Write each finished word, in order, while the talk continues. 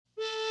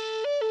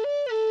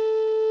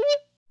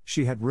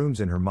She had rooms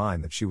in her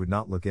mind that she would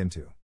not look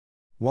into.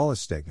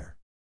 Wallace Stegner.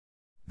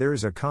 There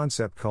is a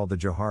concept called the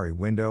Johari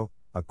window,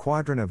 a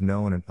quadrant of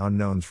known and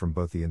unknowns from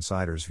both the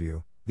insider's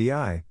view, the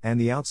I, and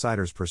the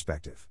outsider's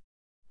perspective.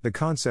 The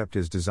concept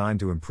is designed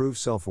to improve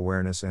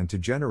self-awareness and to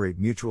generate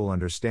mutual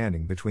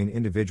understanding between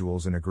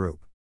individuals in a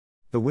group.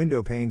 The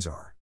window panes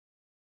are: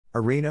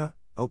 arena,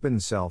 open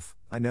self,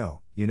 I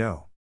know, you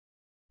know.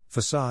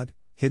 Facade,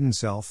 hidden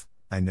self,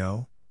 I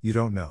know, you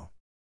don't know.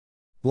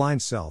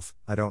 Blind self,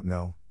 I don't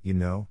know, you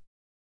know.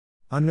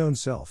 Unknown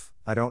self,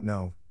 I don't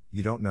know,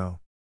 you don't know.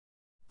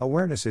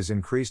 Awareness is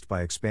increased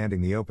by expanding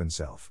the open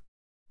self.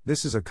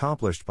 This is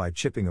accomplished by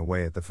chipping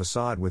away at the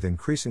facade with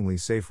increasingly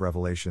safe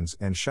revelations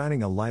and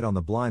shining a light on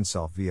the blind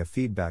self via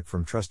feedback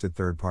from trusted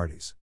third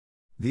parties.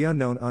 The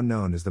unknown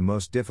unknown is the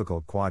most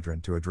difficult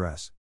quadrant to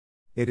address.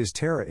 It is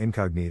terra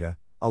incognita,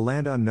 a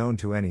land unknown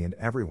to any and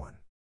everyone.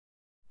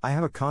 I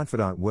have a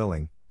confidant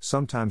willing,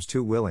 sometimes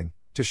too willing,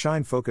 to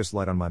shine focused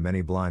light on my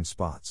many blind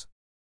spots.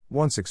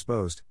 Once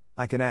exposed,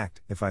 I can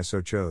act, if I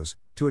so chose,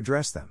 to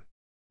address them.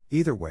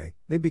 Either way,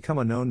 they become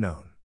a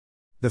known.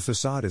 The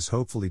facade is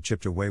hopefully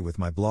chipped away with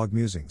my blog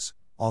musings,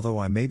 although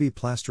I may be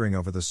plastering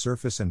over the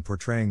surface and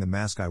portraying the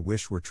mask I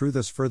wish were true,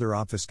 thus further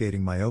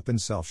obfuscating my open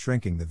self,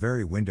 shrinking the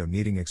very window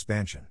needing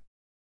expansion.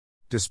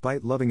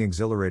 Despite loving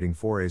exhilarating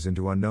forays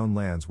into unknown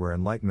lands where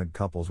enlightenment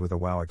couples with a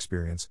wow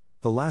experience,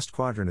 the last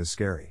quadrant is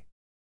scary.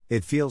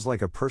 It feels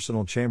like a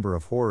personal chamber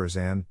of horrors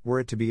and, were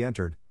it to be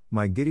entered,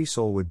 my giddy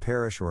soul would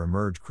perish or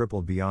emerge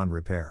crippled beyond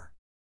repair.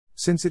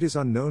 Since it is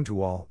unknown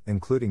to all,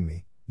 including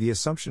me, the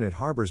assumption it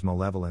harbors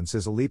malevolence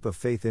is a leap of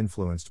faith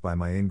influenced by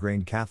my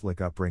ingrained Catholic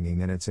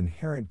upbringing and its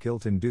inherent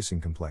guilt-inducing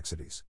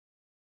complexities.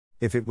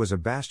 If it was a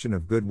bastion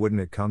of good,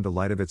 wouldn't it come to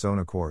light of its own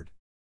accord?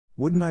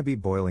 Wouldn't I be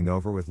boiling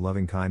over with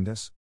loving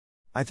kindness?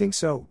 I think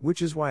so,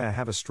 which is why I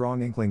have a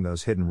strong inkling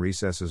those hidden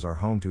recesses are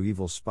home to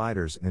evil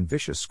spiders and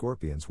vicious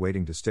scorpions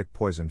waiting to stick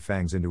poisoned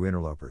fangs into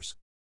interlopers.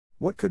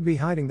 What could be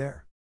hiding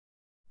there?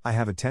 I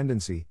have a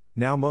tendency,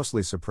 now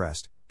mostly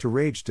suppressed, to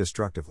rage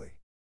destructively.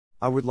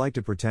 I would like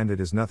to pretend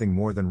it is nothing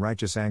more than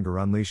righteous anger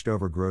unleashed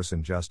over gross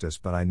injustice,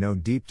 but I know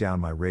deep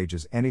down my rage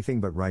is anything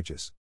but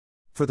righteous.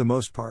 For the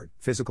most part,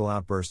 physical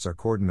outbursts are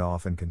cordoned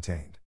off and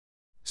contained.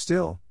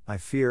 Still, I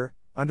fear,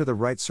 under the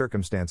right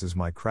circumstances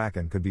my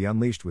kraken could be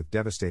unleashed with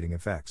devastating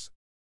effects.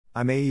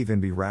 I may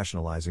even be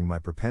rationalizing my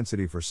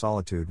propensity for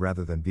solitude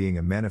rather than being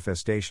a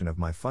manifestation of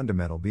my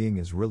fundamental being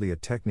is really a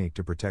technique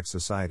to protect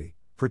society,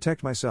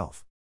 protect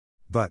myself.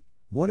 But,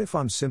 what if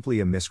I'm simply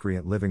a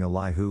miscreant living a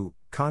lie who,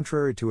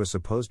 contrary to a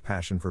supposed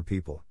passion for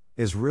people,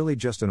 is really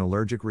just an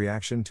allergic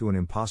reaction to an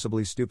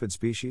impossibly stupid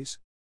species?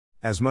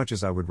 As much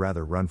as I would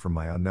rather run from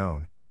my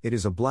unknown, it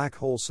is a black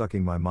hole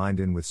sucking my mind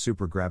in with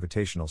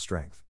supergravitational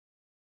strength.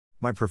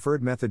 My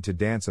preferred method to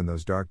dance in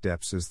those dark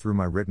depths is through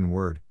my written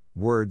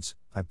words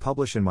I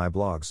publish in my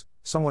blogs,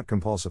 somewhat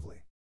compulsively.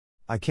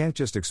 I can't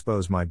just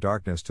expose my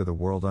darkness to the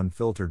world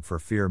unfiltered for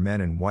fear men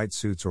in white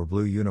suits or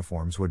blue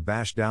uniforms would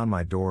bash down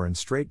my door and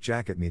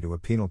straitjacket me to a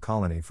penal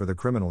colony for the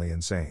criminally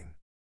insane.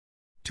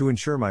 To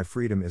ensure my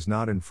freedom is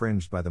not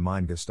infringed by the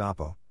mind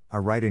Gestapo, I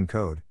write in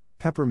code,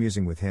 pepper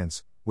musing with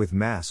hints, with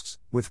masks,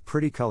 with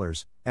pretty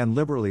colors, and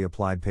liberally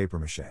applied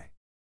papier-mâché.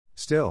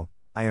 Still,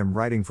 I am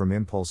writing from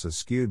impulses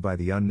skewed by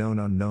the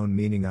unknown,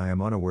 meaning I am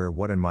unaware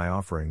what in my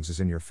offerings is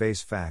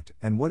in-your-face fact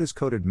and what is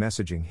coded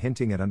messaging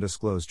hinting at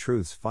undisclosed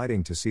truths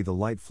fighting to see the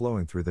light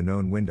flowing through the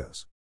known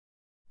windows.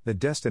 The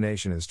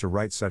destination is to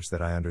write such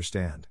that I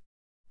understand.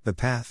 The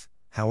path,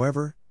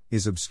 however,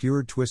 is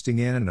obscured, twisting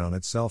in and on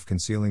itself,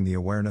 concealing the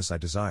awareness I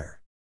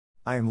desire.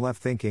 I am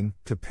left thinking,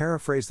 to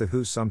paraphrase the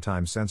Who's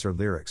sometimes censor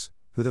lyrics,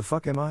 who the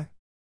fuck am I?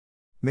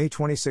 May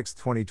 26,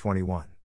 2021.